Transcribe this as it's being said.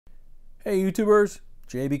Hey YouTubers,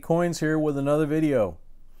 JB Coins here with another video.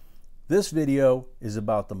 This video is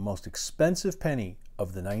about the most expensive penny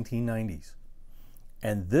of the 1990s.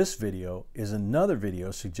 And this video is another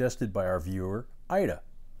video suggested by our viewer, Ida.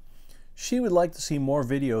 She would like to see more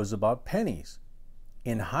videos about pennies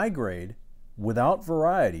in high grade without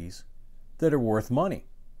varieties that are worth money.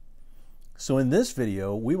 So in this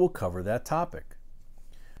video, we will cover that topic.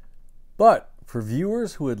 But for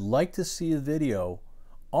viewers who would like to see a video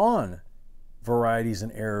on varieties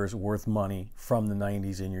and errors worth money from the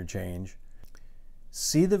 90s in your change,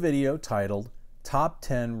 see the video titled Top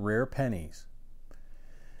 10 Rare Pennies.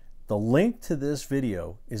 The link to this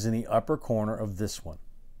video is in the upper corner of this one.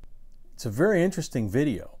 It's a very interesting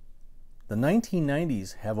video. The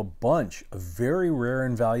 1990s have a bunch of very rare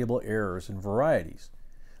and valuable errors and varieties,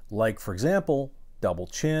 like, for example, double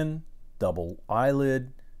chin, double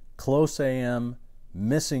eyelid, close AM,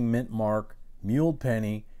 missing mint mark, muled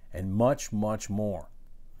penny, and much, much more.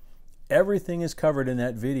 Everything is covered in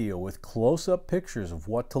that video with close-up pictures of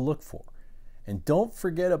what to look for. And don't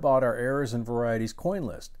forget about our errors and varieties coin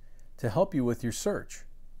list to help you with your search.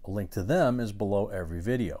 A link to them is below every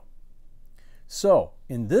video. So,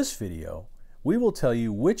 in this video, we will tell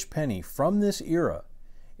you which penny from this era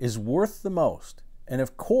is worth the most, and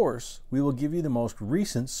of course, we will give you the most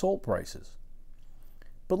recent sold prices.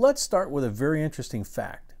 But let's start with a very interesting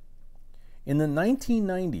fact. In the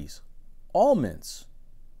 1990s, all mints,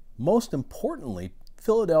 most importantly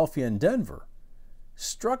Philadelphia and Denver,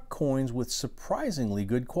 struck coins with surprisingly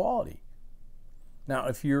good quality. Now,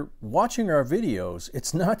 if you're watching our videos,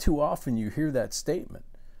 it's not too often you hear that statement.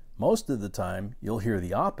 Most of the time, you'll hear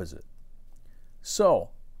the opposite. So,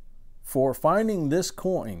 for finding this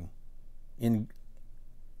coin in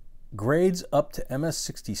grades up to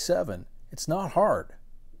MS67, it's not hard.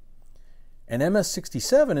 And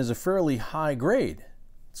MS67 is a fairly high grade.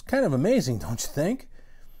 It's kind of amazing, don't you think?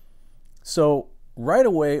 So right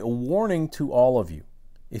away, a warning to all of you.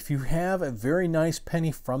 If you have a very nice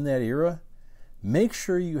penny from that era, make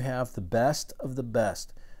sure you have the best of the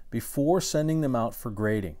best before sending them out for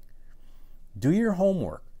grading. Do your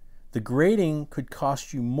homework. The grading could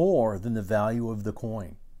cost you more than the value of the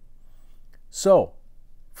coin. So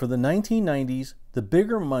for the 1990s, the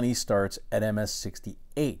bigger money starts at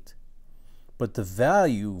MS68. But the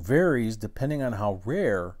value varies depending on how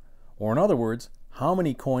rare, or in other words, how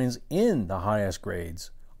many coins in the highest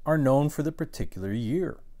grades are known for the particular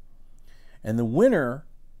year. And the winner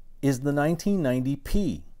is the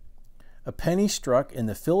 1990P, a penny struck in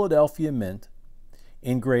the Philadelphia Mint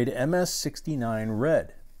in grade MS69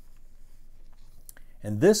 red.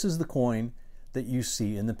 And this is the coin that you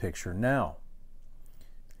see in the picture now.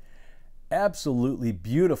 Absolutely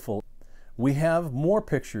beautiful. We have more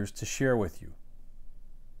pictures to share with you.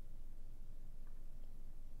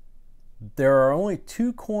 There are only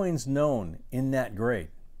two coins known in that grade.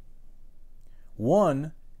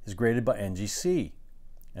 One is graded by NGC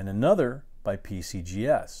and another by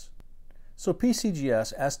PCGS. So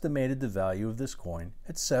PCGS estimated the value of this coin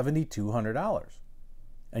at $7,200.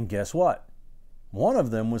 And guess what? One of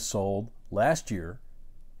them was sold last year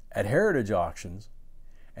at Heritage Auctions,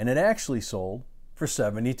 and it actually sold for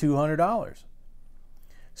 $7,200.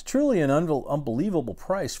 It's truly an unbelievable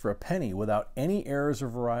price for a penny without any errors or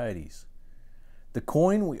varieties. The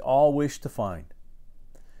coin we all wish to find.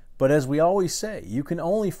 But as we always say, you can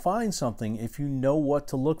only find something if you know what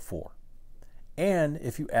to look for, and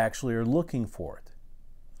if you actually are looking for it.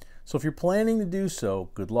 So if you're planning to do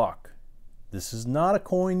so, good luck. This is not a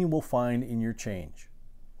coin you will find in your change.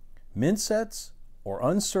 Mint sets or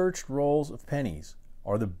unsearched rolls of pennies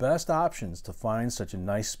are the best options to find such a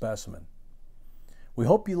nice specimen. We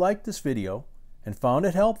hope you liked this video and found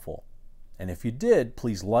it helpful. And if you did,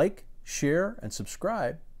 please like, share, and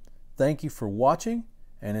subscribe. Thank you for watching,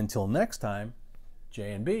 and until next time,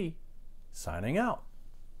 J&B signing out.